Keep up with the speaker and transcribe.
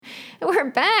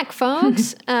We're back,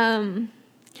 folks.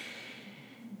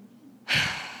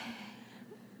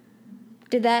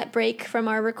 Did that break from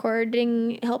our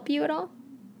recording help you at all?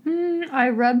 I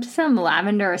rubbed some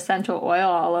lavender essential oil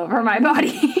all over my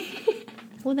body.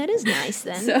 Well, that is nice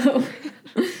then. So,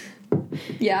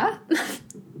 yeah.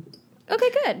 Okay,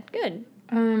 good.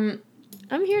 I'm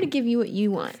here to give you what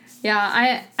you want.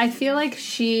 Yeah, I feel like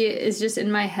she is just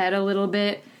in my head a little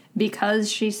bit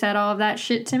because she said all of that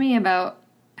shit to me about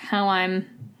how I'm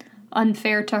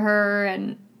unfair to her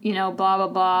and, you know, blah, blah,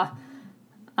 blah.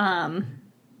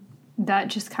 That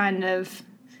just kind of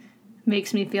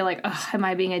makes me feel like, ugh, am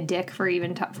I being a dick for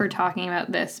even for talking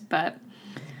about this? But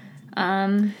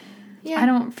I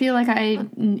don't feel like I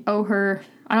owe her.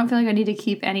 I don't feel like I need to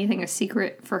keep anything a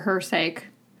secret for her sake.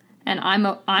 And I'm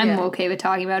okay with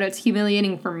talking about it. It's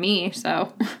humiliating for me,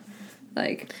 so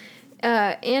like.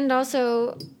 And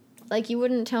also, like, you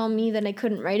wouldn't tell me that I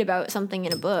couldn't write about something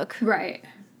in a book, Right.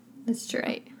 That's true.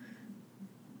 right?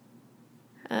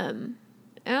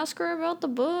 Ask her about the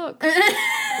book. Did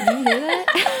you hear that?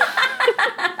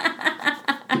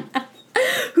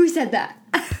 Who said that?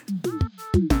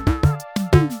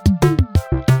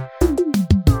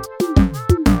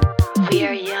 We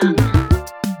are young.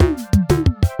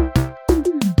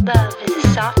 Love is a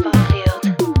softball field.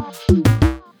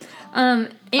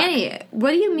 Annie,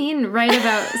 what do you mean write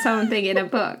about something in a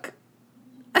book?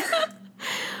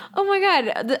 Oh my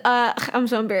god, I'm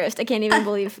so embarrassed. I can't even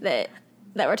believe that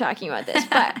we're talking about this.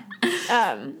 But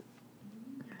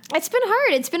it's been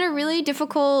hard. It's been a really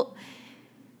difficult.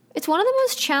 It's one of the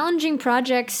most challenging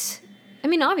projects. I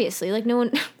mean, obviously, like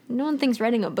no one thinks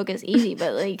writing a book is easy,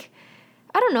 but like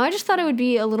I don't know. I just thought it would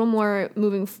be a little more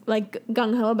like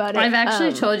gung ho about it. I've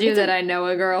actually told you that I know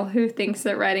a girl who thinks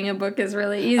that writing a book is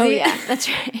really easy. Oh yeah, that's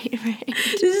right. Right.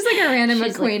 She's just like a random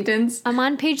acquaintance. Like, I'm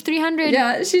on page 300.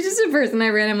 Yeah, she's just a person I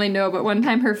randomly know, but one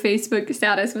time her Facebook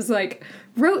status was like,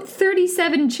 wrote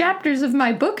 37 chapters of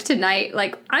my book tonight.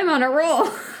 Like, I'm on a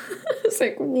roll. It's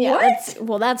like, what? Yeah,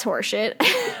 that's horseshit.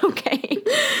 Okay.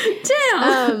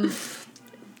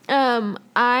 Damn.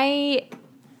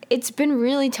 It's been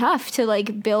really tough to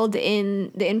like build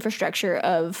in the infrastructure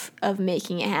of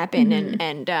making it happen. Mm-hmm.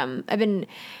 And I've been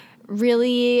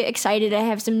really excited. I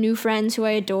have some new friends who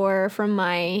I adore from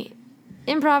my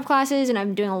improv classes, and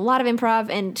I'm doing a lot of improv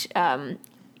and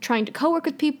trying to co-work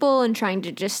with people and trying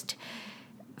to just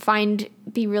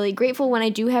be really grateful when I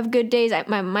do have good days.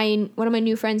 One of my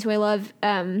new friends who I love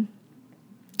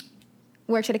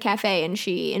works at a cafe, and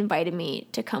she invited me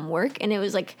to come work, and it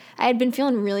was like I had been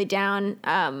feeling really down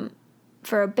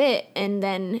for a bit, and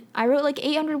then I wrote like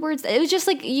 800 words. It was just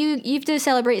like you have to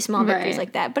celebrate small victories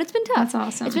like that, but it's been tough. That's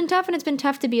awesome. It's been tough, and it's been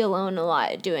tough to be alone a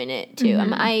lot doing it too.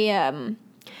 I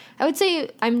would say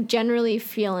I'm generally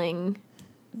feeling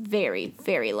very,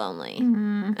 very lonely.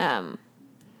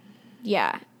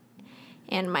 Yeah.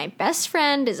 And my best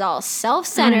friend is all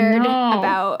self-centered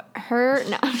about her.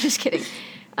 No, I'm just kidding.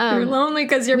 You're lonely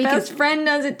because your best friend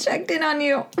hasn't checked in on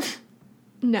you.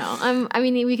 No, I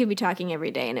mean, we could be talking every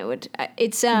day, and it would.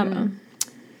 It's one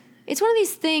of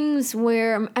these things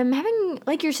where I'm having,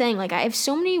 like you're saying, like I have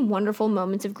so many wonderful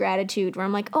moments of gratitude where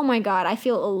I'm like, oh my god, I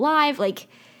feel alive. Like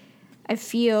I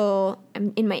feel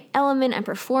I'm in my element. I'm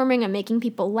performing. I'm making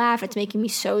people laugh. It's making me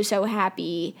so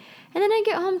happy. And then I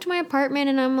get home to my apartment,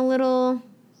 and I'm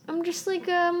just like,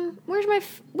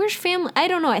 where's family? I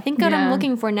don't know. I think what I'm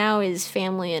looking for now is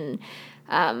family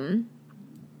and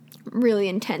really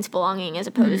intense belonging as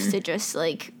opposed to just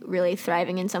like really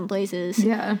thriving in some places.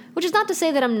 Yeah. Which is not to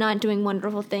say that I'm not doing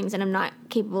wonderful things and I'm not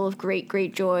capable of great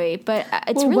joy, but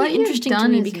it's really what interesting you've to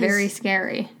done me is because very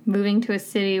scary. Moving to a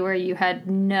city where you had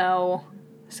no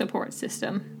support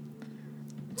system.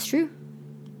 It's true.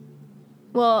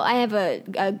 Well, I have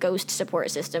a ghost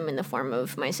support system in the form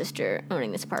of my sister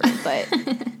owning this apartment, but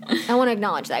I want to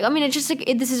acknowledge that. I mean, it's just like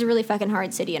this is a really fucking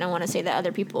hard city, and I want to say that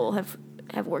other people have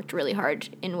worked really hard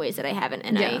in ways that I haven't,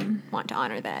 and I want to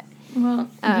honor that. Well,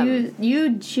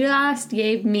 you just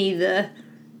gave me the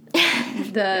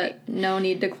no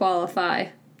need to qualify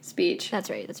speech. That's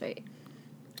right.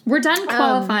 We're done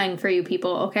qualifying for you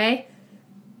people, okay?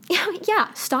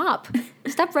 Yeah, stop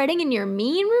writing in your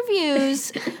mean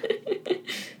reviews.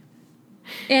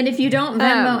 And if you don't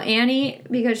Venmo Annie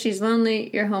because she's lonely,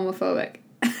 you're homophobic.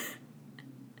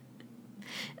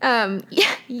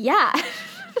 Yeah.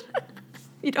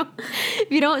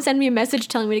 If you don't send me a message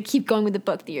telling me to keep going with the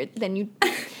book, then you,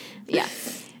 yeah.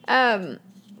 But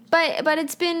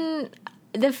it's been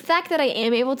the fact that I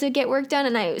am able to get work done,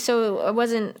 and I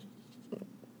wasn't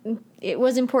it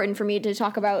was important for me to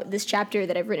talk about this chapter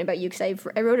that I've written about you because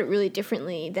I wrote it really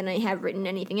differently than I have written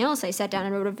anything else. I sat down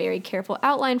and wrote a very careful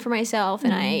outline for myself,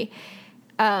 and I,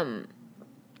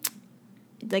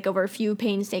 like over a few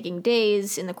painstaking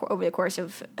days over the course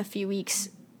of a few weeks,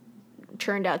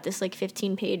 churned out this like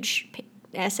 15-page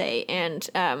essay, and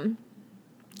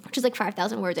which is like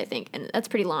 5,000 words, I think, and that's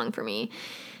pretty long for me.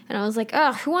 And I was like,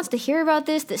 oh, who wants to hear about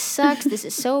this? This sucks. This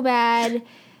is so bad.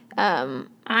 I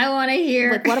want to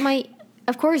hear. Like, what am I?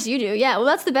 Of course you do. Yeah. Well,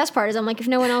 that's the best part is I'm like, if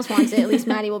no one else wants it, at least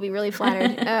Maddie will be really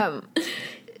flattered.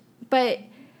 But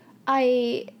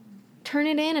I turn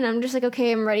it in and I'm just like,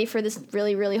 okay, I'm ready for this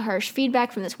really, really harsh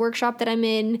feedback from this workshop that I'm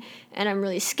in. And I'm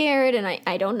really scared. And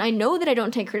I know that I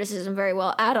don't take criticism very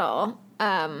well at all.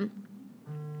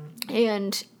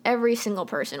 And every single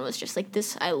person was just like,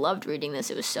 I loved reading this.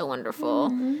 It was so wonderful.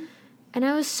 Mm-hmm. And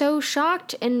I was so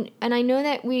shocked. And I know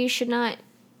that we should not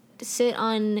sit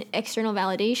on external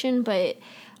validation, but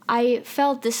I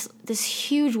felt this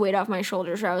huge weight off my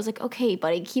shoulders where I was like, okay,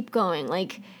 buddy, keep going.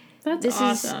 Like, that's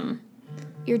awesome.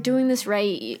 You're doing this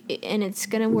right, and it's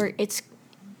gonna work. You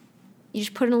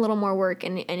just put in a little more work,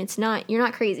 and you're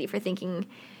not crazy for thinking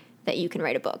that you can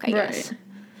write a book, I guess.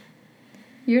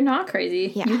 You're not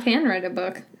crazy. Yeah. You can write a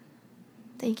book.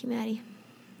 Thank you, Maddie.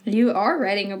 You are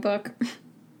writing a book.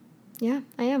 Yeah,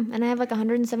 I am. And I have like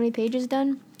 170 pages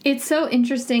done. It's so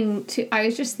interesting I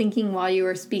was just thinking while you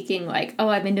were speaking, like, oh,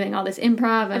 I've been doing all this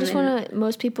improv.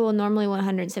 Most people normally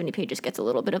 170 pages gets a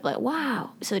little bit of like,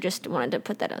 wow. So just wanted to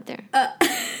put that out there.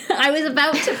 I was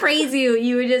about to praise you.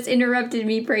 You just interrupted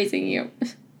me praising you.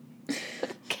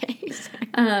 Okay.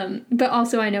 Sorry. But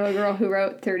also I know a girl who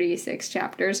wrote 36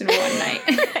 chapters in one night.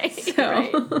 Right, so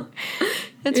right.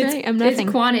 That's right. I'm nothing.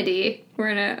 It's quantity. We're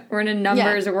in a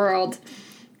numbers world.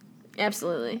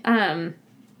 Absolutely.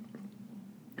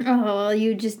 Oh, well,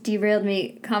 you just derailed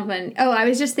me. Oh, I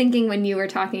was just thinking when you were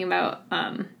talking about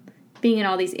being in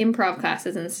all these improv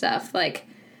classes and stuff, like,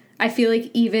 I feel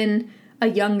like even a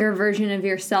younger version of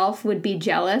yourself would be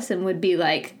jealous and would be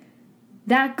like,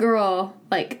 that girl,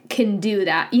 like, can do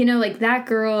that. You know, like, that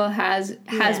girl has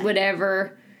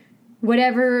whatever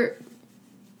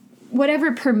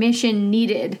permission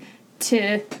needed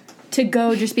to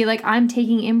go just be like, I'm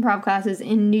taking improv classes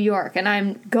in New York and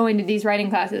I'm going to these writing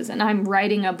classes and I'm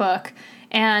writing a book.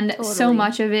 And so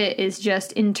much of it is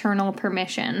just internal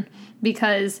permission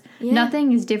because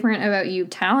nothing is different about you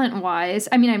talent-wise.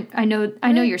 I mean, I know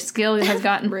your skill has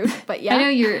gotten... rude, but yeah. I know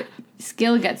your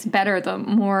skill gets better the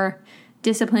more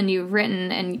discipline you've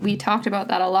written, and we talked about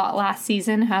that a lot last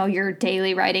season, how your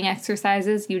daily writing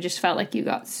exercises, you just felt like you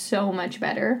got so much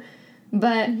better.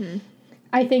 But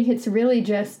I think it's really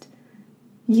just...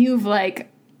 you've,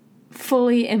 like,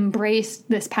 fully embraced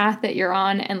this path that you're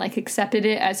on and, like, accepted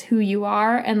it as who you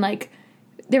are. And, like,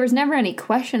 there was never any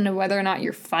question of whether or not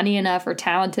you're funny enough or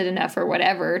talented enough or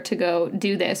whatever to go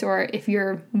do this, or if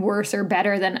you're worse or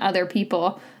better than other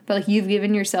people. But, like, you've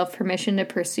given yourself permission to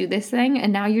pursue this thing.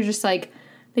 And now you're just, like,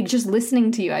 just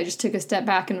listening to you, I just took a step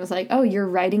back and was like, oh, you're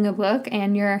writing a book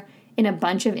and you're in a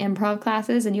bunch of improv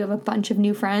classes and you have a bunch of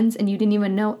new friends and you didn't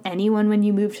even know anyone when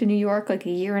you moved to New York like a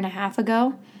year and a half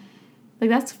ago. Like,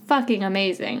 that's fucking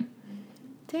amazing.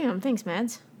 Damn, thanks,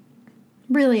 Mads.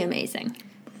 Really amazing.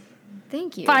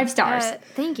 Thank you. 5 stars.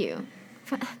 Thank you.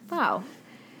 Wow.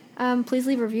 Please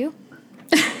leave a review.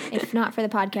 If not for the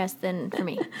podcast, then for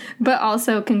me. But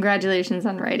also, congratulations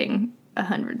on writing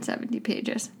 170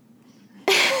 pages.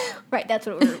 Right, that's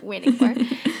what we're waiting for.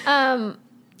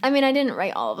 I mean, I didn't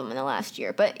write all of them in the last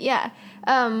year, but yeah.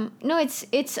 No,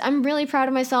 it's. I'm really proud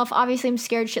of myself. Obviously, I'm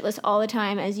scared shitless all the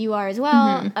time, as you are as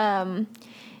well.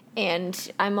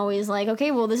 And I'm always like,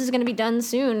 okay, well, this is going to be done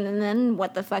soon, and then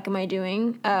what the fuck am I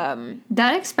doing?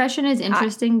 That expression is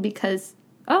interesting because,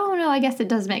 oh, no, I guess it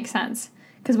does make sense.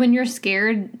 Because when you're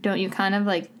scared, don't you kind of,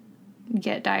 like,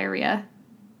 get diarrhea?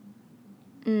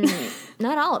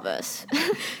 Not all of us.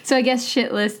 So I guess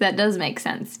shitless, that does make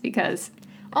sense, because...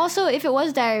 Also, if it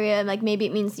was diarrhea, like, maybe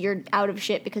it means you're out of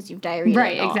shit because you've diarrhea.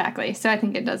 Right, exactly. So I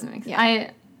think it does make sense.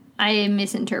 Yeah. I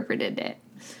misinterpreted it.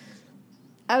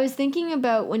 I was thinking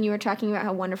about when you were talking about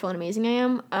how wonderful and amazing I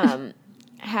am,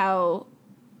 how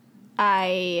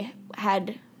I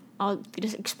had... I'll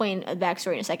just explain a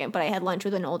backstory in a second, but I had lunch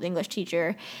with an old English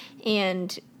teacher,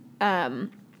 and I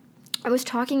was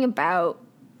talking about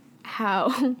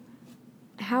how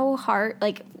hard,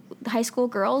 like, high school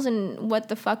girls and what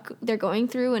the fuck they're going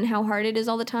through and how hard it is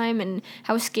all the time and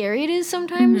how scary it is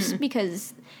sometimes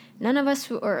because none of us,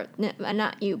 or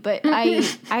not you, but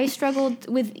I struggled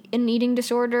with an eating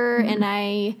disorder and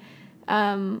I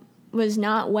was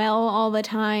not well all the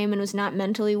time and was not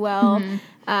mentally well.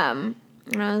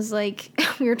 And I was like,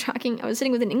 I was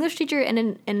sitting with an English teacher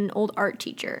and an old art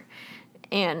teacher.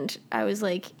 And I was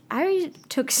like, I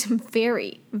took some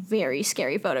very, very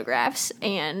scary photographs,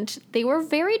 and they were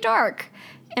very dark.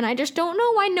 And I just don't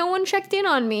know why no one checked in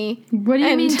on me. What do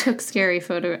you mean took scary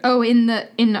photos? Oh, in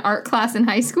the art class in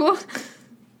high school?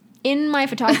 In my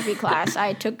photography class,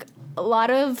 I took a lot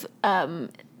of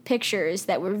pictures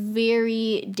that were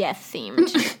very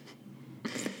death-themed.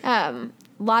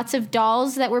 Lots of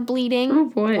dolls that were bleeding. Oh,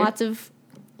 boy. Lots of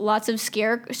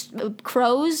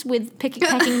crows with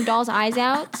pecking dolls' eyes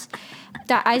out.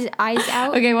 Eyes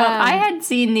out. Okay, well, if I had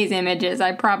seen these images,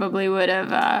 I probably would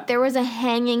have... There was a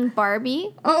hanging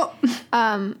Barbie. Oh!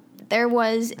 There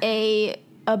was a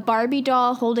Barbie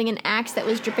doll holding an axe that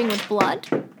was dripping with blood.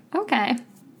 Okay.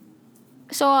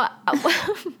 So,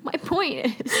 my point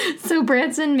is... So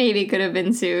Branson maybe could have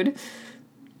been sued.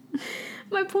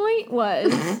 My point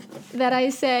was that I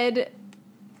said...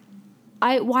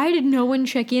 why did no one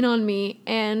check in on me?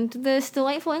 And this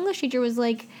delightful English teacher was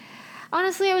like,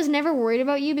 honestly, I was never worried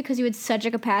about you because you had such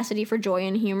a capacity for joy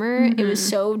and humor. Mm-hmm. It was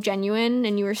so genuine,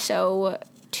 and you were so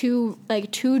too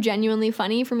genuinely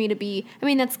funny for me to be. I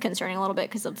mean, that's concerning a little bit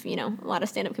because of, a lot of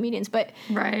stand-up comedians, but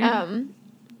right.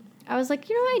 I was like,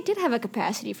 I did have a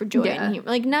capacity for joy and humor.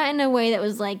 Like, not in a way that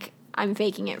was like, I'm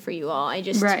faking it for you all. I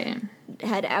just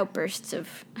had outbursts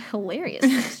of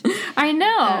hilariousness. I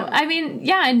know. I mean,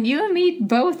 yeah, and you and me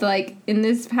both, like, in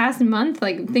this past month,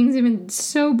 like, things have been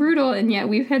so brutal, and yet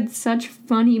we've had such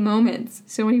funny moments.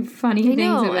 So many funny things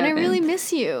have happened. And I really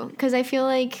miss you, because I feel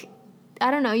like,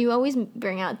 I don't know, you always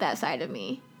bring out that side of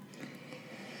me.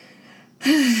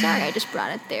 Sorry, I just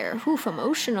brought it there. Oof,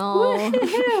 emotional.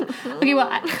 Okay,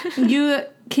 well,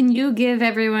 can you give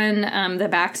everyone the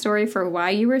backstory for why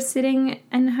you were sitting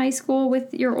in high school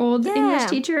with your old English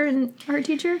teacher and art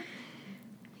teacher?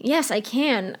 Yes, I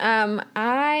can.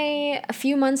 A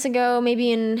few months ago,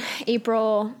 maybe in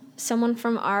April, someone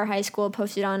from our high school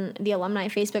posted on the alumni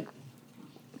Facebook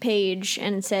page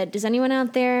and said, does anyone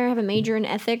out there have a major in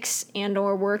ethics and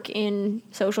or work in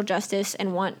social justice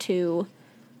and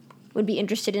would be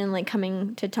interested in, like,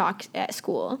 coming to talk at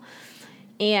school?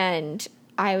 And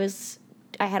I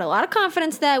had a lot of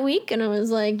confidence that week, and I was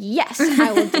like, yes,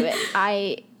 I will do it.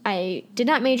 I did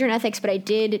not major in ethics, but I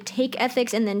did take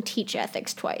ethics and then teach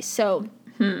ethics twice. So,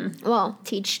 well,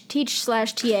 teach/TA/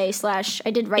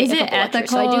 I did write. Is a it couple ethical lectures,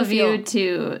 so I do of you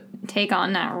to take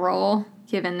on that role,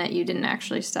 given that you didn't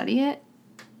actually study it?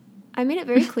 I made it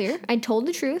very clear. I told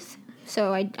the truth,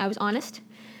 so I was honest.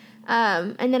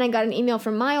 And then I got an email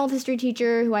from my old history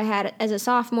teacher who I had as a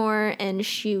sophomore, and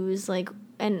she was like,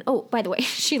 and oh, by the way,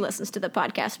 she listens to the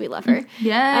podcast. We love her.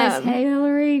 Yes. Hey,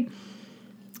 Hillary.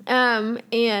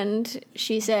 And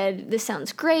she said, this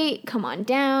sounds great. Come on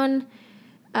down.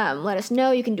 Let us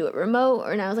know. You can do it remote.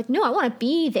 And I was like, no, I want to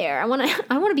be there. I want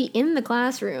to be in the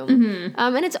classroom. Mm-hmm.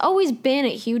 And it's always been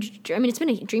it's been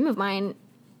a dream of mine.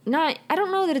 I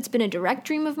don't know that it's been a direct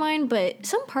dream of mine, but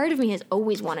some part of me has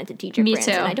always wanted to teach at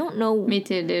Branson. Me too. I don't know. Me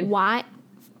too, dude. Why?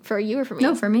 For you or for me?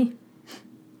 No, for me.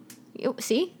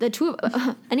 See, the two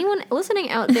of anyone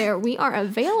listening out there, we are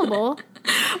available.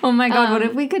 Oh my God! What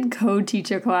if we could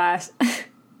co-teach a class?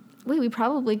 We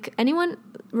probably anyone,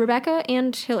 Rebecca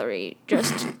and Hillary,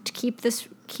 just to keep this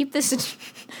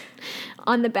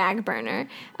on the back burner.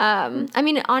 I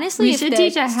mean, honestly, we should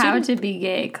teach a how to be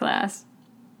gay class.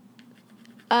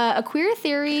 A queer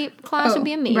theory class would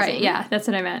be amazing. Right? Yeah, that's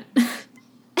what I meant.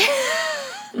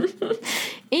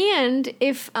 And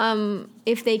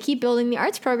if they keep building the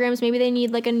arts programs, maybe they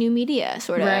need like a new media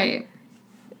sort of. Right.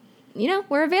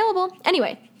 We're available.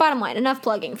 Anyway, bottom line, enough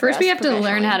plugging. First, we have to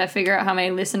learn how to figure out how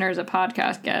many listeners a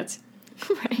podcast gets.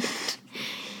 Right.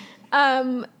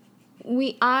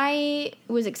 I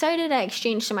was excited. I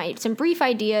exchanged some brief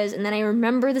ideas, and then I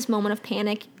remember this moment of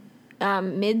panic,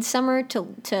 mid-summer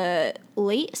to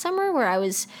late summer, where I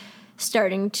was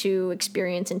starting to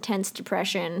experience intense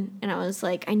depression, and I was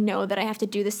like, I know that I have to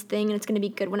do this thing and it's going to be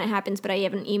good when it happens, but I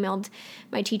haven't emailed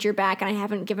my teacher back, and I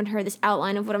haven't given her this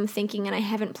outline of what I'm thinking, and I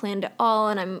haven't planned at all,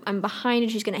 and I'm behind,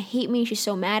 and she's going to hate me. She's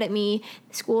so mad at me.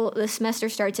 The semester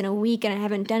starts in a week, and I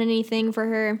haven't done anything for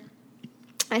her.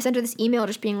 I sent her this email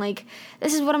just being like,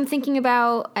 this is what I'm thinking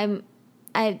about.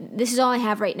 This is all I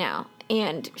have right now.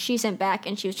 And she sent back,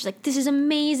 and she was just like, this is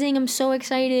amazing. I'm so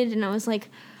excited. And I was like,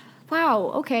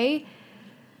 wow, okay.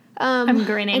 I'm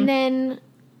grinning. And then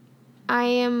I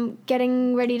am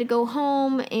getting ready to go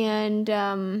home, and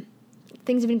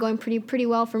things have been going pretty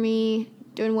well for me.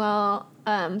 Doing well,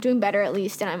 doing better at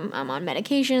least, and I'm on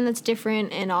medication that's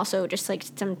different, and also just like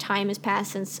some time has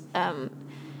passed since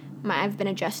I've been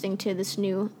adjusting to this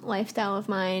new lifestyle of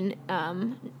mine,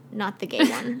 not the gay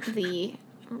one, the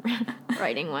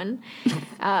writing one,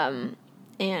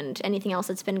 and anything else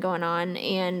that's been going on.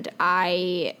 And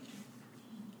I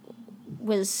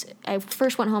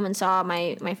first went home and saw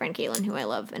my friend Caitlin, who I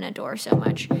love and adore so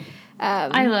much.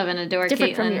 I love and adore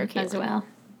different from Caitlin your Caitlin as well.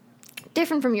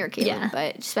 Different from your Caitlin, Yeah.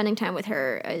 but spending time with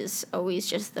her is always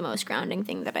just the most grounding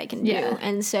thing that I can do. Yeah.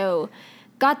 And so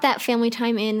got that family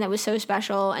time in that was so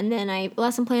special. And then I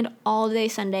lesson planned all day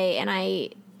Sunday, and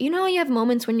you have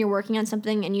moments when you're working on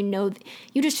something and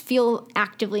you just feel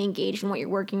actively engaged in what you're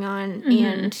working on,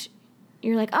 and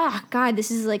you're like, oh, God,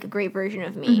 this is like a great version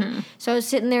of me. So I was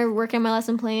sitting there working on my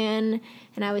lesson plan,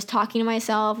 and I was talking to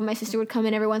myself, and my sister would come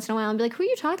in every once in a while and be like, who are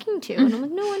you talking to? And I'm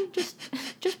like, no one,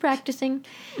 just practicing.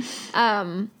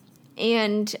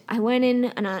 And I went in,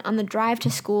 and on the drive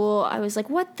to school, I was like,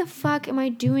 what the fuck am I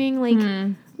doing? Like,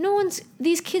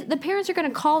 these kids, the parents are going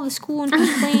to call the school and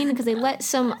complain because they let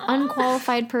some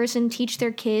unqualified person teach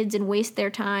their kids and waste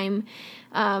their time.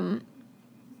 And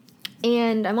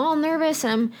I'm all nervous,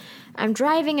 and I'm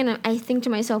driving, and I think to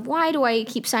myself, why do I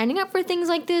keep signing up for things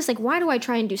like this? Like, why do I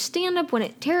try and do stand-up when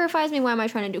it terrifies me? Why am I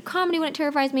trying to do comedy when it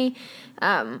terrifies me?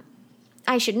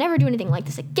 I should never do anything like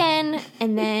this again.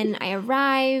 And then I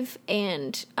arrive,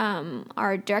 and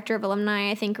our director of alumni,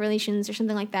 I think, relations or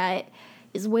something like that,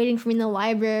 is waiting for me in the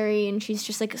library, and she's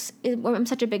just like, I'm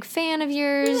such a big fan of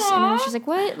yours. Aww. And I was just like,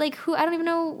 what? Like, who? I don't even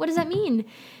know. What does that mean?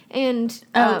 And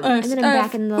then I'm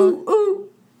back in the...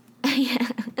 Yeah,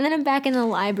 and then I'm back in the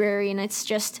library, and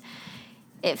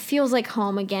it feels like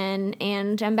home again,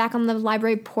 and I'm back on the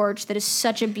library porch that is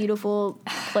such a beautiful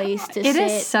place to sit. It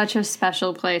is such a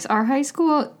special place. Our high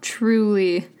school,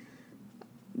 truly,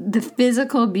 the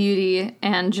physical beauty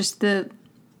and just the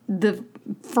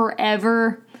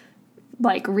forever,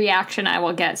 like, reaction I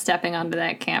will get stepping onto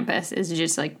that campus is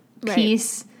just, like,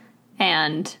 peace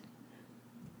and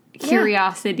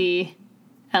curiosity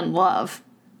and love.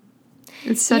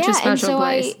 It's such a special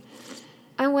place.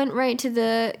 I went right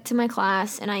to my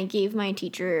class, and I gave my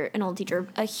teacher, an old teacher,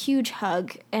 a huge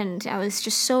hug, and I was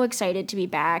just so excited to be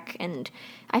back, and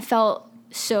I felt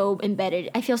so embedded.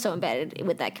 I feel so embedded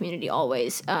with that community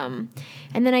always. And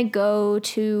then I go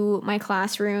to my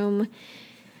classroom,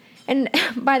 and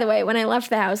by the way, when I left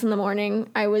the house in the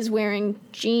morning, I was wearing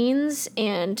jeans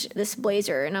and this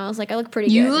blazer, and I was like, I look pretty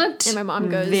good. You looked and my mom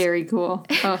goes, very cool.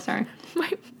 Oh, sorry.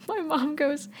 my mom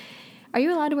goes, are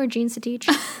you allowed to wear jeans to teach?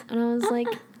 And I was like,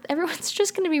 everyone's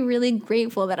just going to be really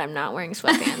grateful that I'm not wearing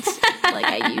sweatpants like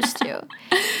I used to.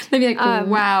 They'd be like,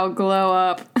 wow, glow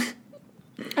up.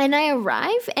 And I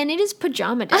arrive, and it is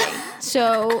pajama day.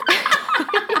 So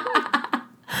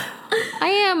I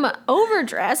am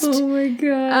overdressed. Oh, my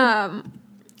God.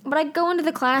 But I go into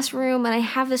the classroom, and I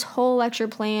have this whole lecture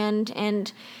planned.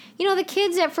 And, the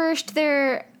kids at first,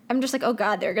 I'm just like, oh,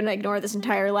 God, they're going to ignore this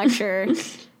entire lecture.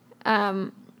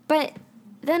 But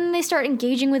then they start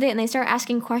engaging with it, and they start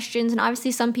asking questions, and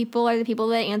obviously some people are the people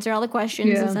that answer all the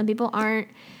questions, and some people aren't.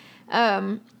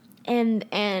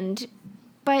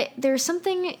 But there's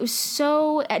something, it was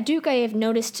so, at Duke I have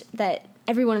noticed that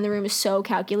everyone in the room is so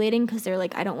calculating, because they're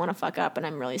like, I don't want to fuck up, and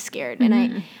I'm really scared. Mm-hmm.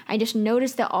 And I just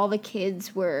noticed that all the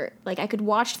kids were, like, I could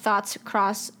watch thoughts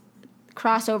cross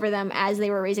over them as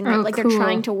they were raising them. Like, cool. They're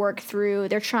trying to work through,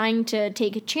 they're trying to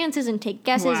take chances and take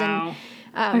guesses. Wow.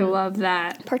 And I love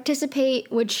that.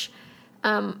 Participate, which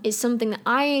is something that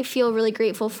I feel really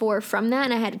grateful for from that,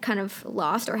 and I had kind of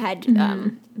lost or had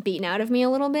beaten out of me a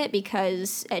little bit,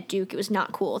 because at Duke it was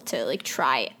not cool to, like,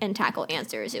 try and tackle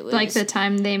answers. It was like the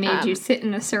time they made you sit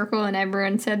in a circle and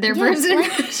everyone said their version.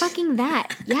 Like fucking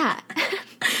that, yeah.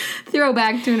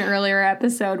 Throwback to an earlier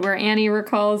episode where Annie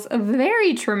recalls a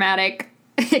very traumatic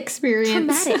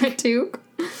experience at Duke,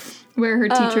 where her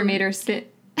teacher made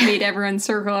everyone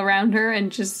circle around her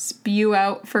and just spew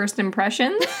out first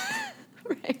impressions.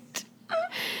 Right.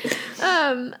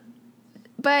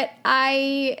 But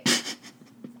I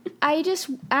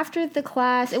just, after the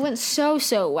class, it went so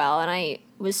well, and I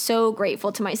was so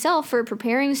grateful to myself for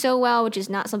preparing so well, which is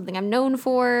not something I'm known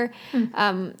for.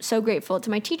 So grateful to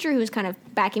my teacher, who was kind of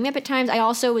backing me up at times. I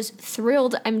also was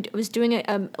thrilled. I was doing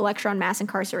a lecture on mass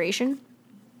incarceration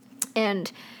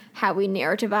and how we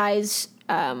narrativize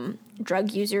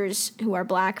drug users who are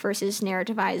black versus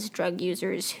narrativized drug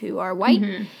users who are white.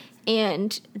 Mm-hmm.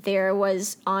 And there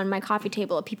was on my coffee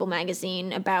table a People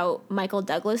magazine about Michael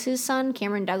Douglas's son,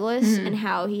 Cameron Douglas, and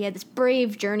how he had this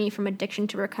brave journey from addiction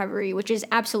to recovery, which is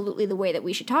absolutely the way that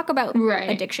we should talk about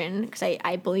addiction, because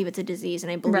I believe it's a disease,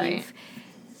 and I believe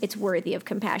it's worthy of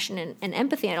compassion and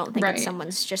empathy. I don't think it's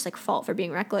someone's just, like, fault for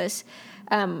being reckless.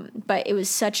 But it was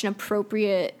such an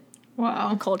appropriate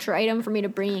Wow. culture item for me to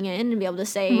bring in and be able to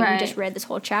say, Right. we just read this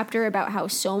whole chapter about how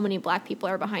so many Black people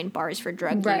are behind bars for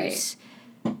drug Right. use.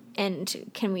 And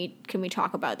can we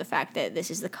talk about the fact that this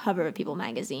is the cover of People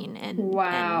magazine? And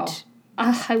Wow.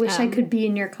 and I wish I could be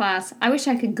in your class. I wish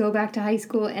I could go back to high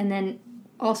school and then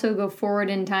also go forward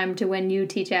in time to when you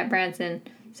teach at Branson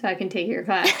so I can take your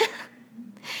class.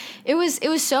 it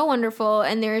was so wonderful,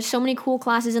 and there's so many cool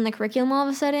classes in the curriculum all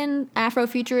of a sudden.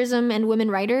 Afrofuturism and women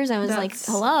writers. I was like, That's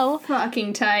hello.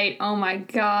 Fucking tight. Oh my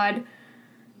God.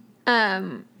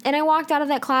 And I walked out of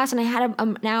that class, and I had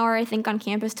an hour, I think, on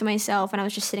campus to myself, and I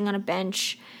was just sitting on a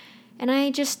bench. And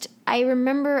I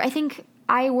remember, I think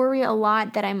I worry a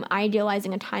lot that I'm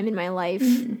idealizing a time in my life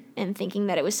and thinking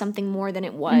that it was something more than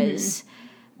it was.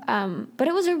 But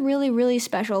it was a really, really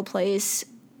special place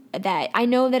that I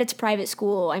know that it's private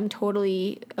school. I'm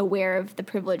totally aware of the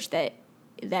privilege that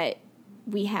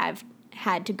we have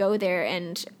had to go there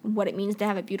and what it means to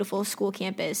have a beautiful school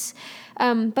campus.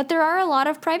 But there are a lot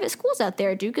of private schools out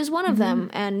there. Duke is one of them,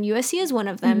 and USC is one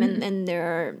of them, and there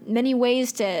are many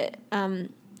ways to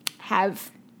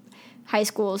have high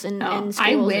schools and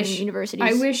schools and universities.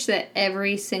 I wish that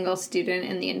every single student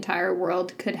in the entire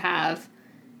world could have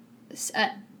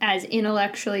as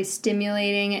intellectually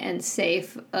stimulating and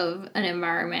safe of an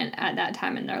environment at that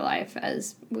time in their life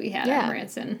as we had at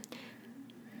Branson.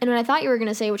 And what I thought you were going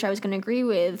to say, which I was going to agree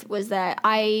with, was that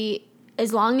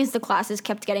as long as the classes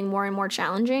kept getting more and more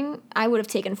challenging, I would have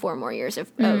taken 4 more years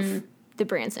of the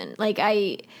Branson. Like,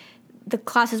 the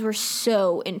classes were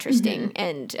so interesting,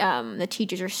 and the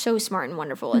teachers are so smart and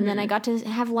wonderful. And then I got to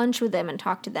have lunch with them and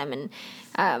talk to them, and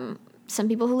some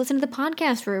people who listen to the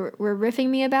podcast were riffing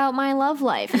me about my love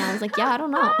life, and I was like, yeah, I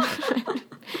don't know.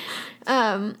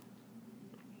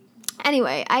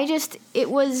 Anyway, it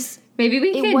was... Maybe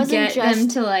we could get them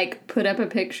to, like, put up a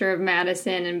picture of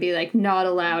Madison and be like, not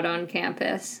allowed on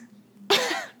campus.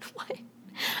 What?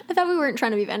 I thought we weren't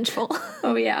trying to be vengeful.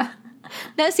 Oh, yeah.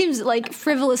 That seems, like,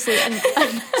 frivolously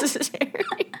unnecessary.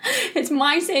 It's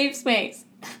my safe space.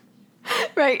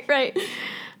 Right.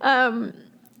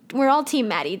 We're all Team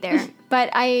Maddie there.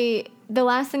 But the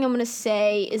last thing I'm going to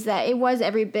say is that it was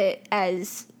every bit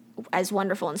as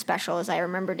wonderful and special as I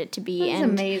remembered it to be. That's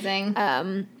amazing.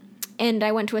 And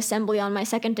I went to assembly on my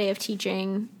second day of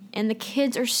teaching, and the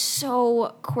kids are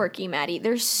so quirky, Maddie.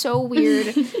 They're so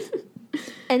weird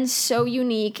and so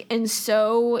unique and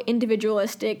so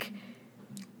individualistic.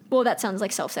 Well, that sounds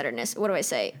like self-centeredness. What do I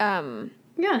say?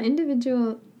 Yeah,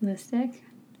 individualistic,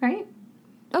 right?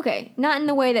 Okay, not in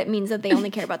the way that means that they only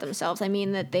care about themselves. I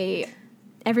mean that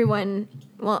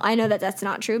well, I know that that's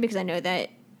not true because I know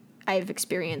that I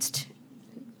experienced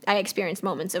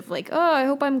moments of like, oh, I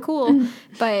hope I'm cool.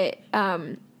 But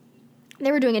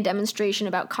they were doing a demonstration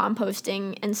about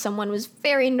composting, and someone was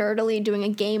very nerdily doing a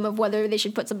game of whether they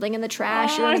should put something in the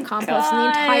trash or in the compost, and the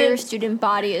entire student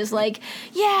body is like,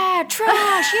 yeah,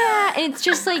 trash, yeah. And it's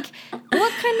just like,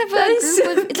 what kind of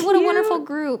a group what a wonderful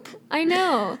group. I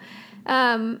know.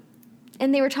 And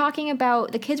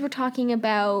the kids were talking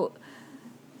about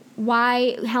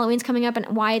why Halloween's coming up and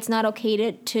why it's not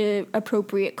okay to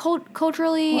appropriate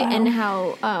culturally, and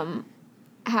how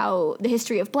the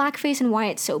history of blackface and why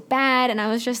it's so bad. And I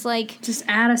was just like... Just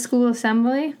at a school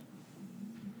assembly?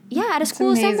 Yeah, at a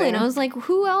school assembly. And I was like,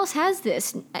 who else has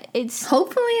this? It's...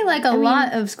 Hopefully, like, a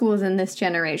lot of schools in this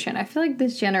generation. I feel like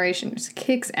this generation just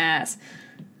kicks ass.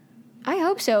 I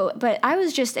hope so. But I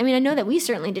was just... I mean, I know that we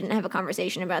certainly didn't have a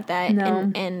conversation about that. No.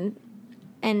 And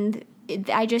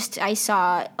I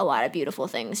saw a lot of beautiful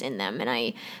things in them, and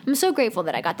I'm so grateful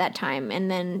that I got that time.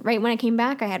 And then right when I came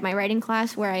back, I had my writing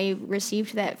class where I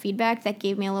received that feedback that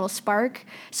gave me a little spark.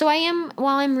 So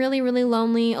while I'm really, really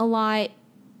lonely a lot,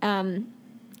 I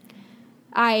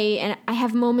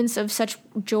have moments of such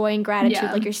joy and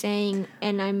gratitude, like you're saying,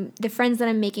 and the friends that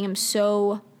I'm making, I'm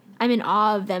in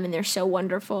awe of them, and they're so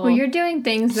wonderful. Well, you're doing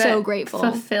things that so grateful.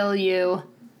 Fulfill you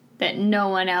that no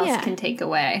one else can take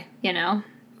away, you know?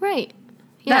 Right.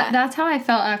 Yeah. That's how I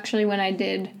felt actually when I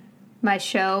did my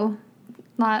show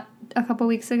a couple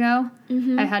weeks ago.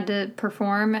 Mm-hmm. I had to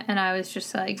perform, and I was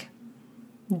just like,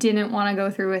 didn't want to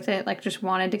go through with it, like just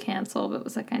wanted to cancel, but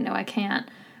was like, I know I can't.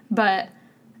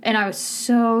 And I was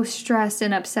so stressed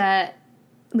and upset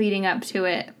leading up to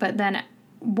it. But then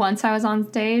once I was on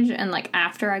stage and like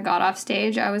after I got off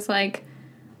stage, I was like,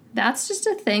 that's just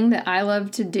a thing that I love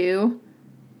to do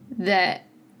that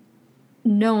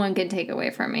no one can take away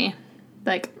from me.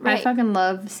 Like, right. I fucking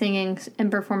love singing and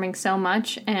performing so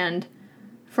much, and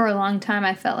for a long time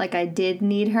I felt like I did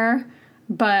need her,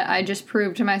 but I just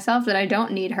proved to myself that I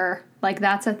don't need her. Like,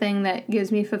 that's a thing that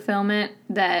gives me fulfillment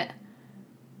that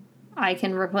I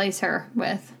can replace her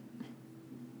with.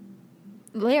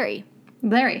 Larry.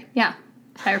 Larry, yeah.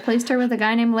 I replaced her with a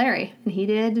guy named Larry, and he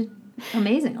did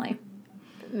amazingly.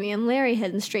 Me and Larry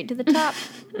heading straight to the top.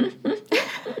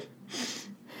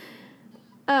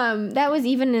 That was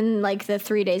even in like the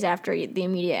 3 days after the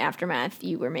immediate aftermath.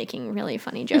 You were making really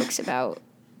funny jokes about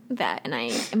that, and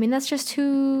I mean that's just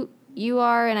who you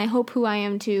are, and I hope who I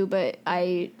am too. But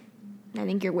I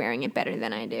think you're wearing it better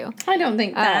than I do. I don't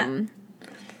think that.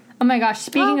 Oh my gosh!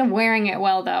 Speaking of wearing it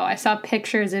well, though, I saw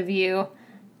pictures of you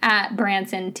at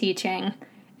Branson teaching,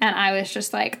 and I was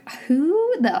just like,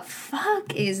 "Who the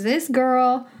fuck is this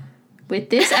girl with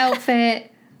this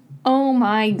outfit?" Oh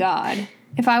my god!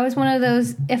 If I was one of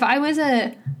those, if I was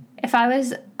a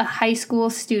high school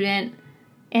student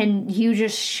and you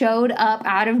just showed up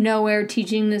out of nowhere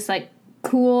teaching this like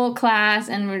cool class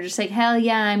and were just like, hell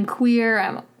yeah, I'm queer,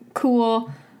 I'm cool,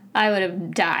 I would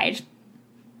have died.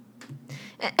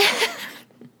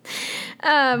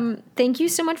 Thank you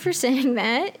so much for saying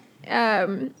that.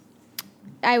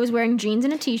 I was wearing jeans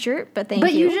and a t-shirt, but thank you.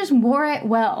 But you just wore it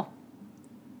well.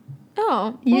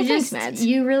 Oh, Thanks, Mads.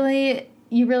 You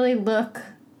really look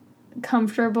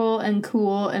comfortable and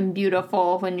cool and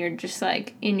beautiful when you're just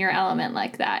like in your element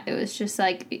like that. It was just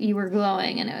like you were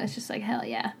glowing, and it was just like, hell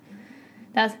yeah,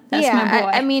 that's my boy.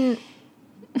 I mean,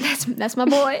 that's my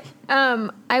boy.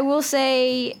 I will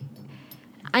say,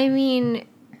 I mean,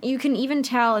 you can even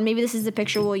tell, and maybe this is the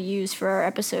picture we'll use for our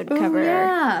episode cover.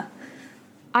 Yeah.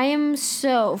 I am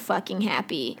so fucking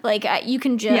happy. Like you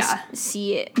can just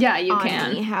see it. Yeah, you on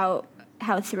can. Me, how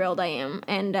thrilled I am,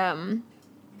 and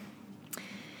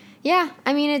yeah.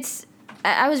 I mean,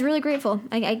 I was really grateful.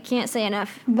 I can't say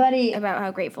enough, buddy, about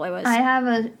how grateful I was. I have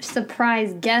a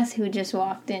surprise guest who just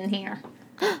walked in here.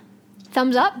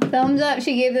 Thumbs up. Thumbs up.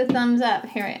 She gave the thumbs up.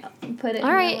 Here, I'll put it.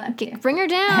 All right, bring her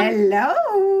down.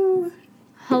 Hello.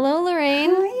 Hello,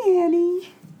 Lorraine. Hi, Annie.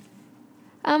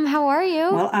 How are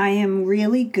you? Well, I am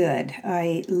really good.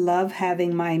 I love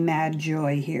having my Mad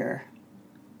Joy here.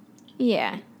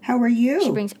 Yeah. How are you?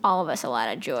 She brings all of us a lot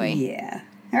of joy. Yeah.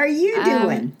 How are you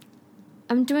doing?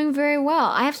 I'm doing very well.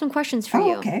 I have some questions for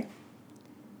you. Okay.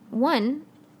 One,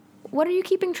 what are you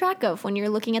keeping track of when you're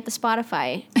looking at the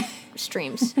Spotify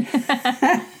streams?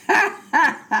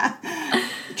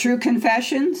 True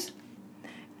Confessions?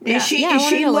 Yeah. Is she Yeah, I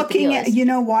wanna know what the looking deal at, is. you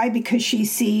know why? Because she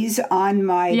sees on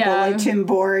my bulletin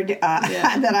board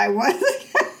that I was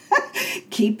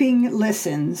keeping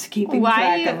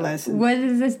track of listens. What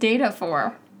is this data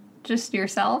for? Just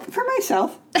yourself? For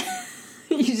myself.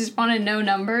 You just want to know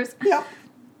numbers? Yep.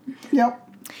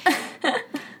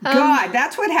 God,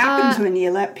 that's what happens when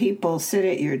you let people sit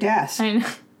at your desk. I know.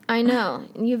 I know.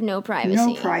 You have no privacy.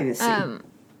 No privacy.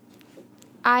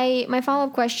 My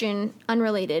follow-up question,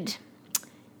 unrelated.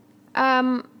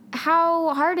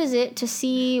 How hard is it to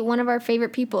see one of our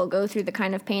favorite people go through the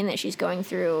kind of pain that she's going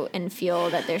through and feel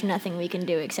that there's nothing we can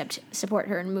do except support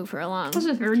her and move her along? This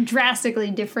is a very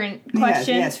drastically different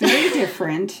question. Yes, very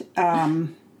different.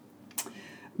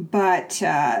 But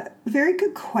very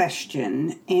good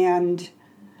question. And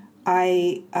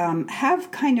I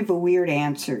have kind of a weird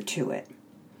answer to it.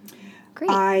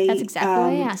 Great. That's exactly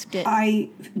why I asked it. I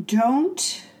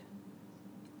don't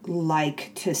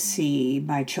like to see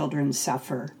my children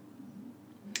suffer.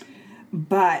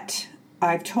 But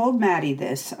I've told Maddie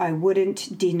this. I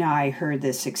wouldn't deny her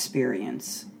this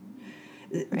experience.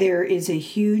 Right. There is a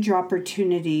huge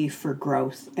opportunity for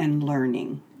growth and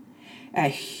learning, a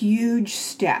huge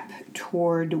step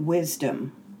toward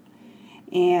wisdom.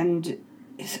 And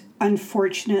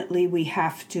unfortunately, we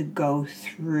have to go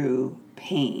through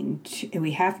pain.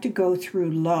 We have to go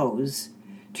through lows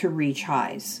to reach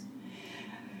highs.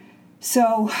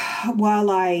 So while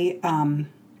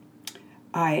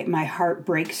my heart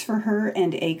breaks for her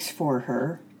and aches for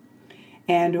her,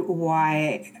 and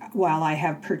while I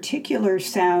have particular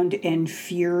sound and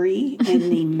fury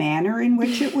in the manner in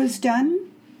which it was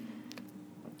done,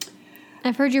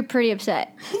 I've heard you're pretty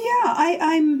upset. Yeah,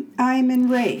 I'm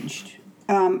enraged.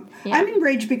 I'm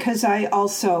enraged because I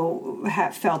also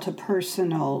have felt a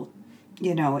personal,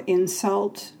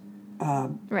 insult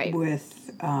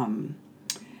with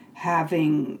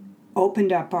having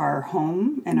opened up our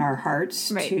home and our hearts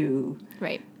to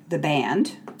the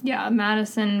band. Yeah,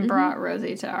 Madison brought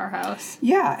Rosie to our house.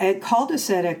 Yeah, it called us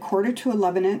at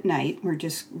 11:45 at night. We're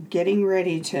just getting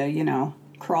ready to,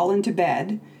 crawl into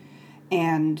bed.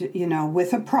 And,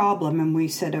 with a problem, and we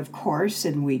said, of course,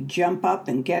 and we jump up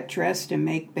and get dressed and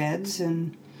make beds,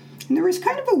 and there was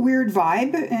kind of a weird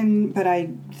vibe, but I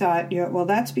thought, well,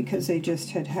 that's because they just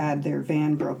had their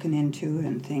van broken into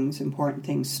and important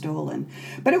things stolen.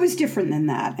 But it was different than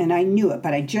that, and I knew it,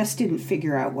 but I just didn't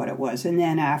figure out what it was. And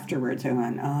then afterwards I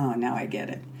went, oh, now I get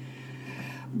it.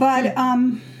 But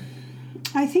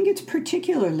I think it's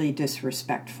particularly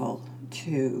disrespectful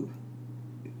to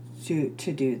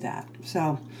do that.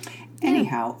 So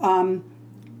anyhow,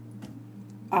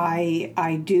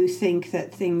 I do think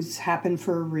that things happen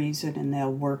for a reason, and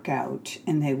they'll work out,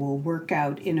 and they will work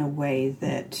out in a way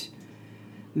that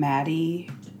Maddie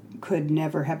could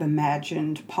never have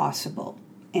imagined possible.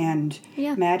 And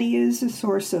Maddie is a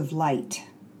source of light.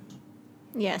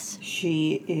 Yes.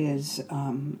 She is,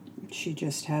 she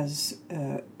just has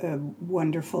a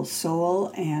wonderful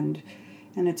soul, and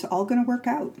it's all going to work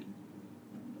out.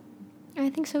 I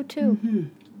think so too. Mm-hmm.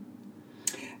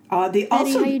 Eddie, how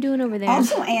you doing over there?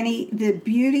 Also, Annie, the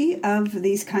beauty of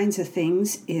these kinds of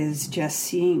things is just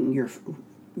seeing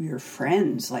your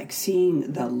friends, like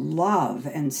seeing the love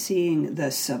and seeing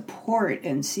the support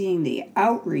and seeing the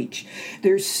outreach.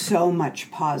 There's so much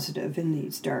positive in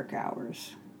these dark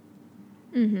hours.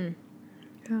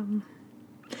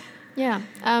 Yeah.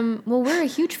 Well, we're a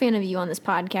huge fan of you on this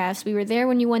podcast. We were there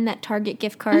when you won that Target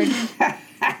gift card.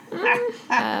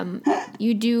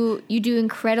 You do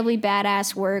incredibly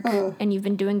badass work, and you've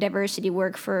been doing diversity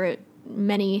work for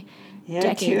many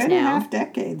decades now. 2.5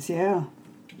 decades, yeah.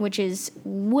 Which is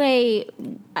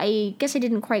I guess I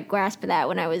didn't quite grasp that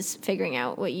when I was figuring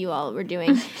out what you all were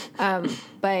doing.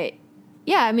 But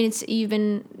yeah, I mean, you've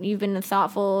been a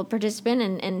thoughtful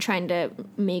participant and trying to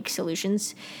make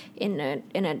solutions in a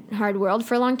hard world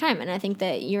for a long time. And I think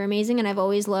that you're amazing, and I've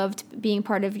always loved being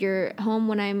part of your home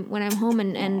when I'm home.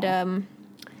 And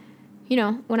you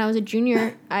know, when I was a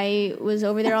junior, I was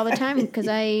over there all the time because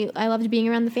I loved being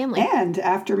around the family. And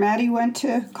after Maddie went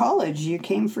to college, you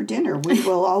came for dinner. We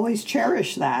will always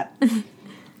cherish that.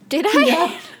 Did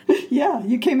I? Yeah,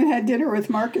 you came and had dinner with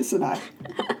Marcus and I.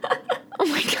 Oh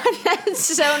my God, that's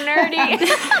so nerdy.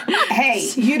 Hey,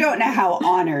 you don't know how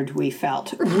honored we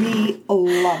felt. We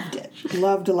loved it.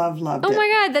 Loved it. Oh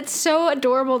my God, that's so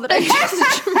adorable that I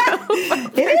just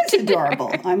drove. It is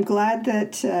adorable. I'm glad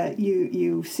that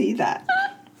you see that.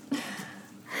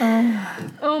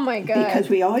 Oh my God. Because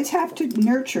we always have to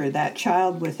nurture that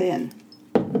child within.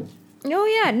 Oh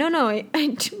yeah, no. I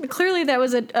clearly that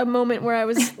was a moment where I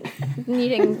was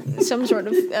needing some sort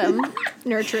of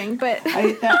nurturing, but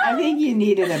I think you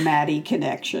needed a Maddie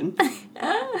connection.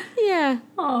 Yeah.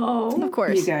 Oh, of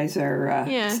course. You guys are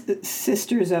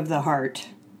sisters of the heart.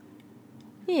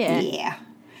 Yeah. Yeah.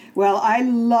 Well, I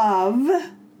love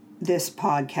this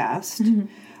podcast. Mm-hmm.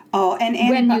 Oh, and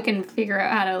when you can figure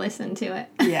out how to listen to it.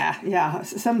 Yeah.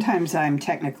 Sometimes I'm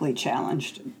technically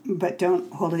challenged, but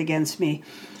don't hold it against me.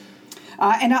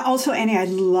 And also, Annie, I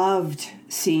loved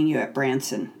seeing you at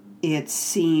Branson. It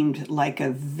seemed like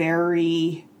a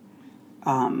very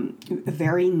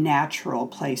natural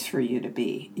place for you to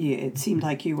be. It seemed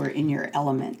like you were in your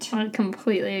element. I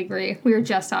completely agree. We were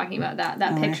just talking about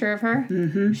that picture of her.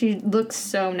 Mm-hmm. She looks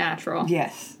so natural.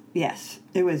 Yes.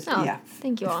 It was,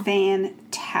 thank you all.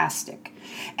 Fantastic.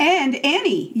 And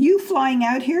Annie, you flying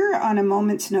out here on a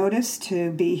moment's notice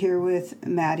to be here with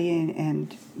Maddie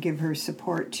and give her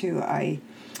support too.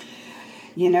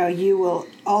 You will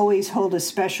always hold a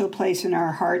special place in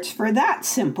our hearts for that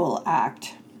simple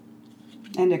act.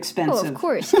 And expensive. Oh, of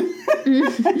course.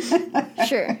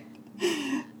 Sure.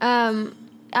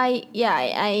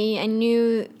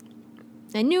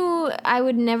 I knew I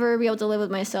would never be able to live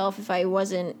with myself if I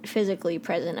wasn't physically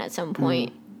present at some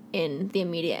point in the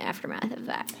immediate aftermath of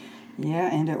that.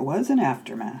 Yeah, and it was an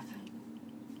aftermath.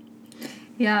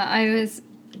 Yeah, I was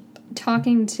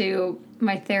talking to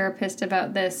my therapist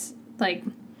about this, like,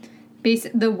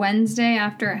 the Wednesday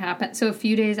after it happened. So a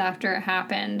few days after it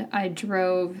happened, I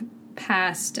drove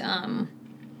past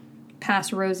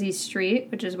Rosie Street,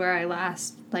 which is where I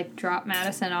last, dropped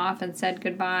Madison off and said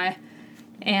goodbye.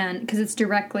 And because it's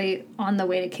directly on the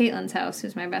way to Caitlin's house,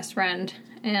 who's my best friend.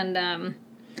 And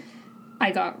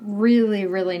I got really,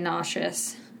 really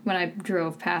nauseous when I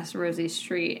drove past Rosie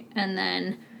Street, and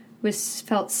then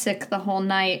felt sick the whole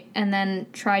night, and then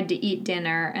tried to eat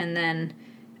dinner, and then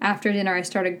after dinner I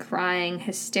started crying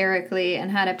hysterically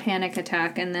and had a panic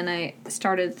attack, and then I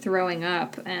started throwing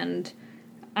up, and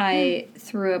I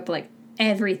threw up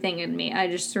everything in me. I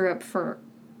just threw up for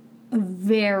a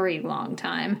very long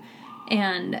time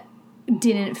and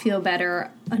didn't feel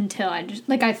better until I just,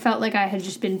 I felt like I had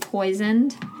just been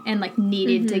poisoned and,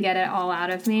 needed to get it all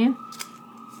out of me.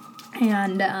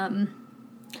 And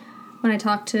when I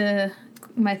talked to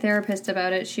my therapist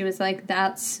about it, she was like,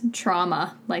 that's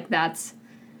trauma. That's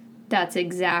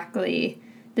exactly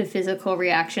the physical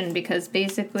reaction, because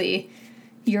basically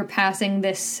you're passing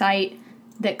this site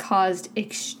that caused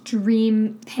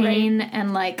extreme pain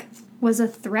and, was a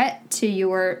threat to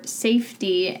your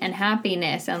safety and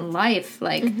happiness and life.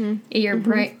 Like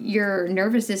your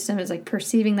nervous system is like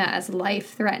perceiving that as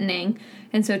life threatening.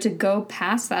 And so to go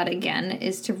past that again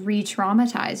is to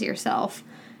re-traumatize yourself.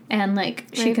 And like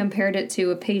she compared it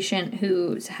to a patient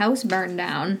whose house burned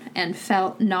down and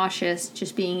felt nauseous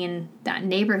just being in that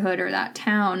neighborhood or that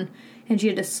town. And she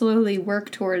had to slowly work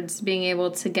towards being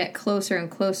able to get closer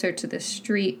and closer to the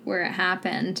street where it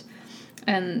happened.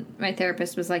 And my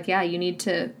therapist was like, yeah, you need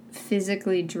to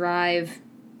physically drive,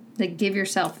 like give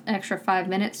yourself an extra 5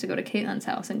 minutes to go to Caitlin's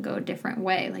house and go a different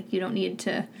way. Like you don't need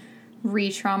to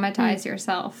re-traumatize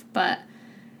yourself. But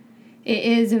it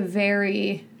is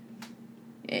it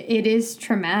is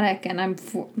traumatic. And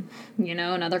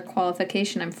another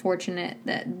qualification, I'm fortunate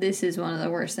that this is one of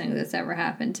the worst things that's ever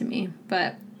happened to me.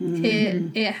 But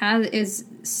it is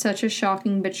such a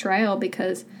shocking betrayal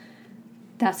because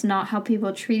that's not how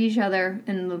people treat each other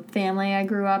in the family I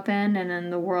grew up in and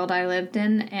in the world I lived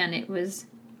in. And it was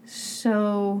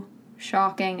so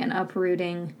shocking and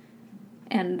uprooting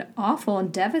and awful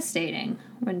and devastating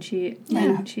when she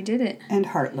did it. And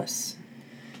heartless.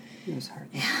 It was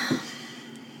heartless.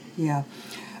 Yeah.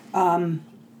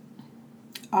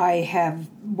 I have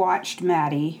watched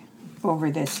Maddie over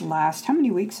this last, how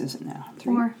many weeks is it now?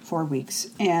 4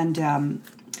 weeks. And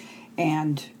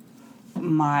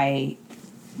my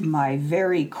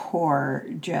very core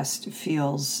just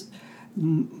feels,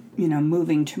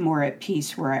 moving to more at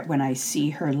peace when I see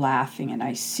her laughing and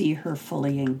I see her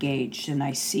fully engaged and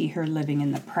I see her living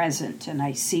in the present and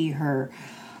I see her,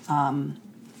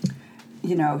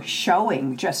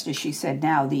 showing, just as she said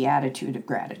now, the attitude of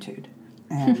gratitude.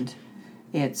 And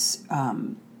it's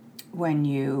when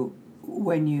you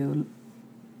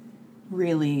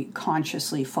really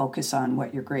consciously focus on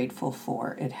what you're grateful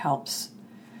for, it helps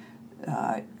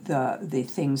the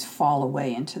things fall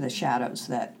away into the shadows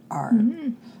that are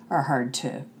hard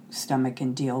to stomach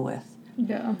and deal with.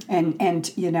 Yeah.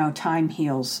 And time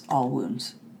heals all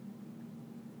wounds.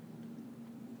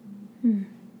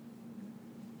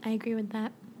 I agree with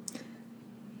that.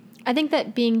 I think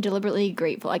that being deliberately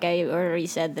grateful, like I already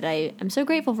said, that I'm so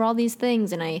grateful for all these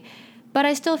things, but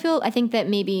I still feel, I think that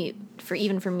maybe for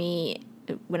me,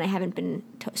 when I haven't been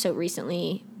so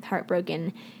recently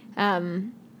heartbroken,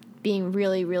 being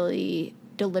really, really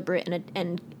deliberate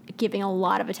and giving a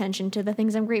lot of attention to the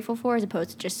things I'm grateful for as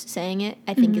opposed to just saying it,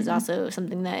 I think is also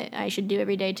something that I should do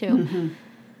every day too. Mm-hmm.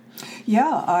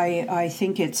 Yeah, I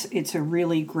think it's a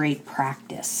really great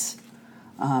practice.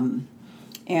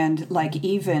 And like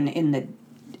even in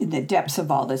the depths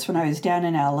of all this, when I was down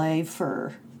in LA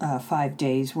for 5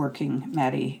 days working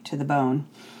Maddie to the bone,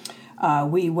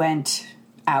 we went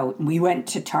out and we went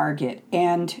to Target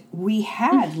and we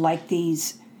had like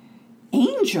these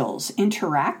angels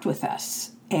interact with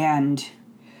us, and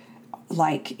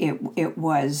like it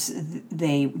was,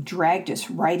 they dragged us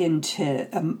right into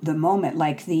the moment,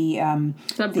 like the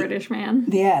British man.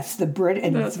 Yes, the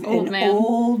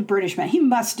old British man. He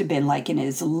must have been like in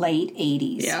his late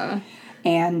 80s. Yeah,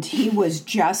 and he was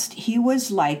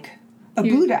like a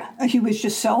Buddha. He was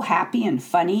just so happy and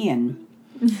funny and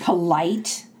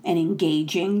polite and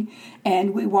engaging,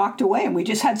 and we walked away and we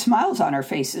just had smiles on our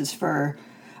faces for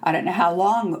I don't know how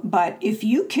long. But if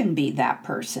you can be that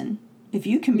person, if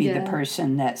you can be the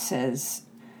person that says,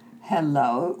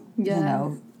 hello,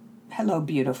 hello,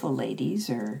 beautiful ladies,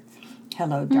 or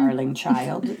hello, darling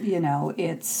child,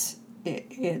 it's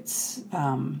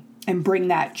and bring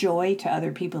that joy to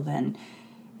other people, then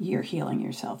you're healing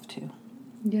yourself too.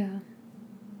 Yeah.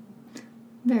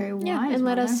 Very wise. Yeah, and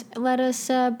let us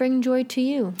bring joy to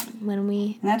you when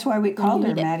we. And that's why we called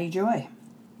her Maddie Joy.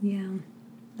 Yeah.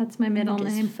 That's my middle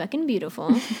name. Fucking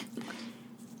beautiful.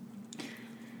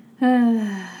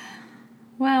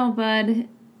 Well, bud,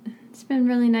 it's been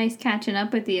really nice catching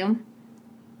up with you.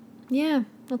 Yeah,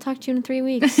 I'll talk to you in 3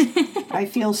 weeks. I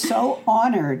feel so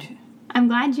honored. I'm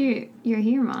glad you're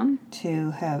here, Mom.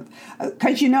 To have,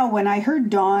 because when I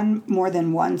heard Dawn more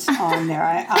than once on there,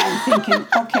 I'm thinking,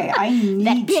 okay, I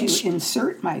need to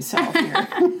insert myself here.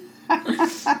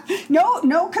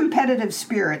 No competitive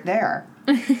spirit there.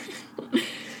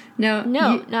 No,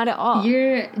 not at all.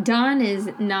 Dawn is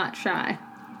not shy.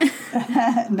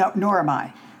 No, nor am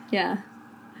I. Yeah.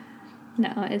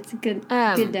 No, it's good to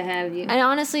have you. And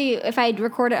honestly, if I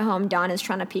record at home, Dawn is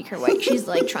trying to peek her way. She's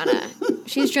like trying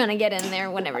to get in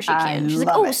there whenever she can. She's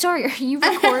like, "Oh, sorry, are you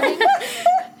recording?"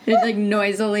 She's like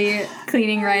noisily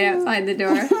cleaning right outside the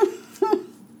door,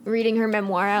 reading her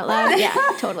memoir out loud. Yeah,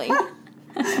 totally.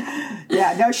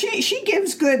 Yeah, no, she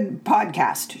gives good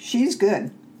podcast. She's good.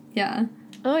 Yeah.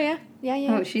 Oh yeah. Yeah.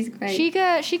 Oh, she's great. She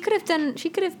could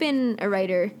have been a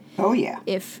writer Oh, yeah.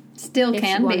 if Still if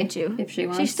can she be wanted to. if she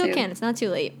wants She still to. can. It's not too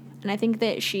late. And I think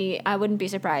that I wouldn't be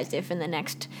surprised if in the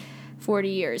next 40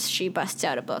 years she busts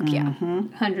out a book. Yeah.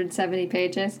 170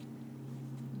 pages.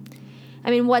 I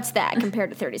mean, what's that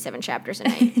compared to 37 chapters a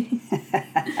night?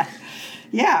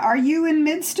 Yeah, are you in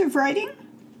midst of writing?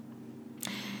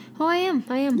 Oh, I am.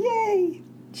 Yay.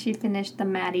 She finished the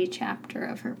Maddie chapter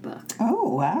of her book.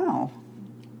 Oh, wow.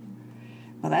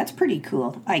 Well, that's pretty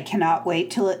cool. I cannot wait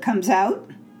till it comes out.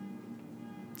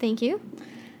 Thank you.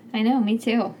 I know, me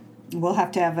too. We'll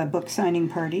have to have a book signing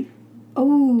party.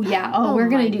 Oh, yeah. Oh, Oh, we're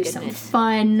going my to do some goodness.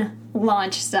 fun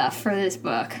launch stuff for this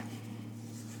book.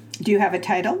 Do you have a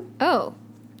title? Oh,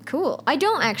 cool. I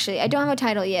don't have a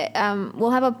title yet.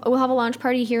 We'll have a launch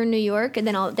party here in New York, and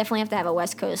then I'll definitely have to have a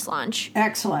West Coast launch.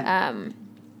 Excellent.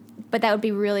 But that would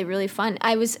be really, really fun.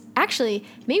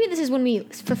 Maybe this is when we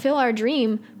fulfill our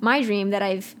dream, my dream that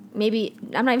I'm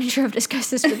not even sure I've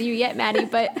discussed this with you yet, Maddie,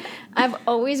 but I've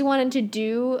always wanted to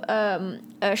do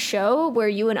a show where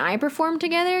you and I perform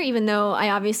together, even though I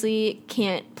obviously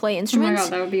can't play Oh my instruments.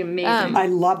 God, that would be amazing. I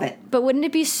love it. But wouldn't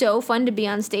it be so fun to be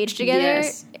on stage together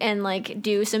Yes. and like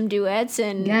do some duets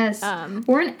and Yes.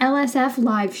 Or an LSF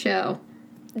live show.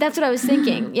 That's what I was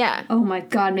thinking. Yeah. Oh my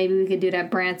God, maybe we could do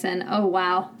that, Branson. Oh,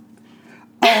 wow.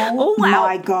 Oh, wow.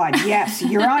 my God. Yes,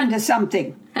 you're on to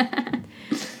something.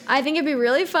 I think it'd be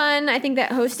really fun. I think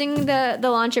that hosting the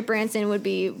launch at Branson would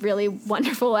be really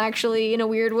wonderful, actually, in a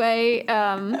weird way.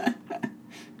 And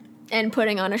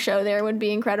putting on a show there would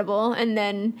be incredible. And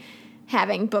then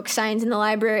having book signs in the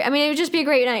library. I mean, it would just be a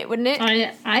great night, wouldn't it?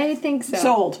 I think so.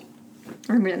 Sold.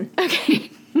 I'm in.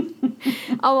 Okay.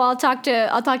 I'll talk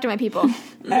to my people.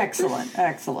 Excellent.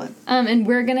 Excellent. And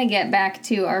we're going to get back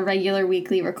to our regular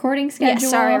weekly recording schedule. Yeah,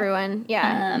 sorry, everyone.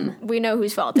 Yeah. We know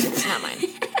whose fault it is. It's not mine.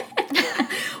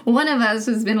 One of us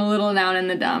has been a little down in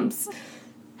the dumps.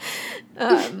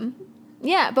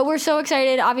 Yeah, but we're so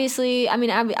excited. Obviously, I mean,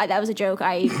 that was a joke.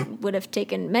 I would have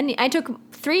taken I took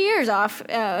 3 years off,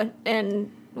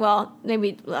 and well,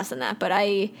 maybe less than that. But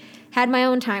I had my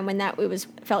own time when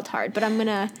felt hard. But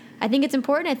I think it's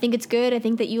important. I think it's good. I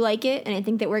think that you like it, and I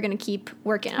think that we're gonna keep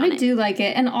working on it. I do like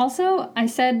it. And also, I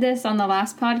said this on the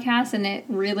last podcast, and it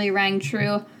really rang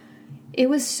true. It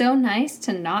was so nice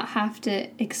to not have to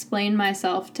explain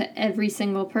myself to every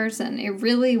single person. It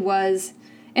really was.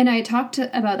 And I talked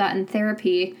about that in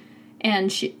therapy,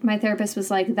 and my therapist was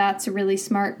like, that's really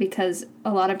smart, because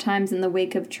a lot of times in the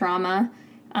wake of trauma,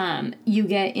 you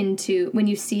get into, when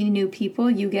you see new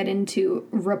people, you get into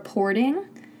reporting.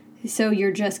 So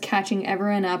you're just catching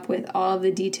everyone up with all of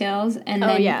the details, and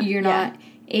then you're not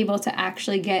able to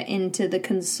actually get into the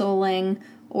consoling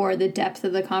or the depth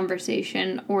of the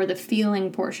conversation or the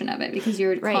feeling portion of it, because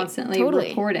you're constantly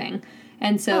reporting.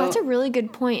 And so that's a really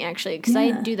good point, actually, because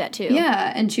I do that too.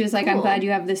 Yeah, and she was like, Cool. I'm glad you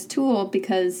have this tool,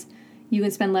 because you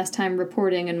can spend less time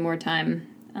reporting and more time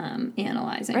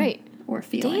analyzing or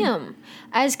feeling. Damn.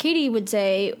 As Katie would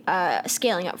say,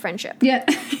 scaling up friendship. Yeah,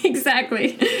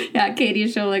 exactly. Yeah, Katie,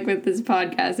 she'll like with this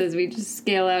podcast as we just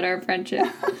scale out our friendship.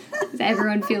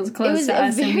 Everyone feels close to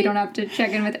us, and we don't have to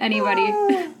check in with anybody.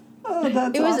 Oh,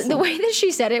 that's It was awesome. the way that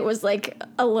she said it was like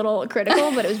a little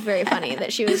critical, but it was very funny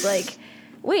that she was like,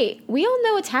 wait, we all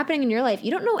know what's happening in your life.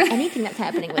 You don't know anything that's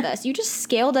happening with us. You just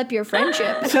scaled up your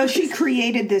friendship. So she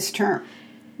created this term.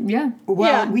 Yeah.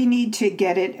 Well, we need to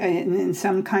get it in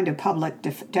some kind of public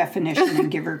definition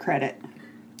and give her credit.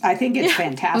 I think it's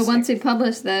fantastic. But once we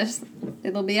publish this,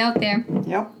 it'll be out there.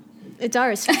 Yep. It's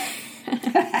ours.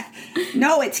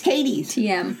 No, it's Katie's.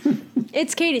 TM.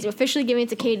 It's Katie's. We're officially giving it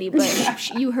to Katie, but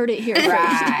you heard it here first.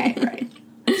 Right.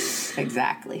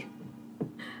 Exactly.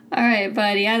 All right,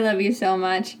 buddy. I love you so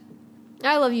much.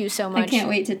 I love you so much. I can't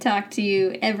wait to talk to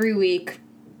you every week.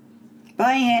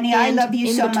 Bye, Annie. I And love you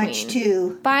in so between. much,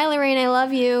 too. Bye, Lorraine. I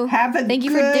love you. Thank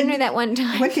you for good- dinner that one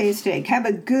time. What day is today? Have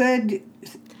a good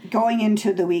going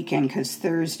into the weekend, because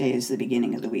Thursday is the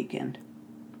beginning of the weekend.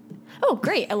 Oh,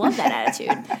 great. I love that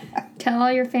attitude. Tell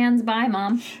all your fans bye,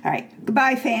 Mom. All right.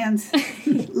 Goodbye, fans.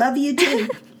 Love you, too.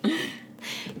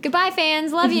 Goodbye,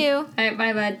 fans. Love you. All right,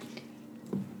 bye, bud.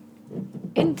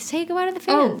 And say goodbye to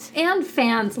the Oh, fans. and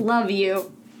fans love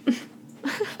you.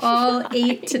 All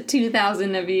 8 to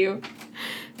 2,000 of you.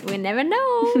 We never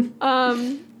know.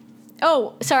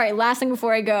 Oh, sorry. Last thing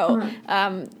before I go.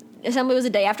 Assembly was the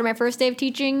day after my first day of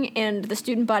teaching, and the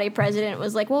student body president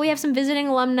was like, well, we have some visiting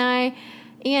alumni.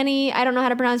 Annie, I don't know how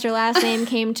to pronounce her last name,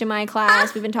 came to my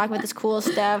class. We've been talking about this cool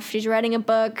stuff. She's writing a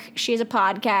book. She has a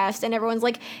podcast. And everyone's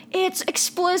like, it's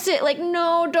explicit. Like,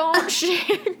 no, don't share.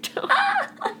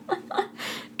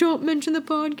 Don't mention the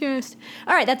podcast.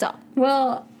 All right, that's all.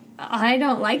 Well, I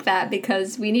don't like that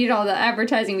because we need all the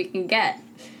advertising we can get.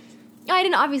 I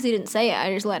obviously didn't say it.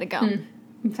 I just let it go.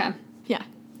 Okay. Yeah.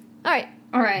 All right.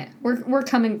 All right. We're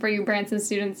coming for you, Branson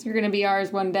students. You're going to be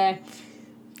ours one day.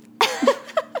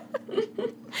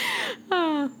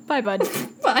 Bye, bud.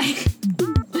 Bye.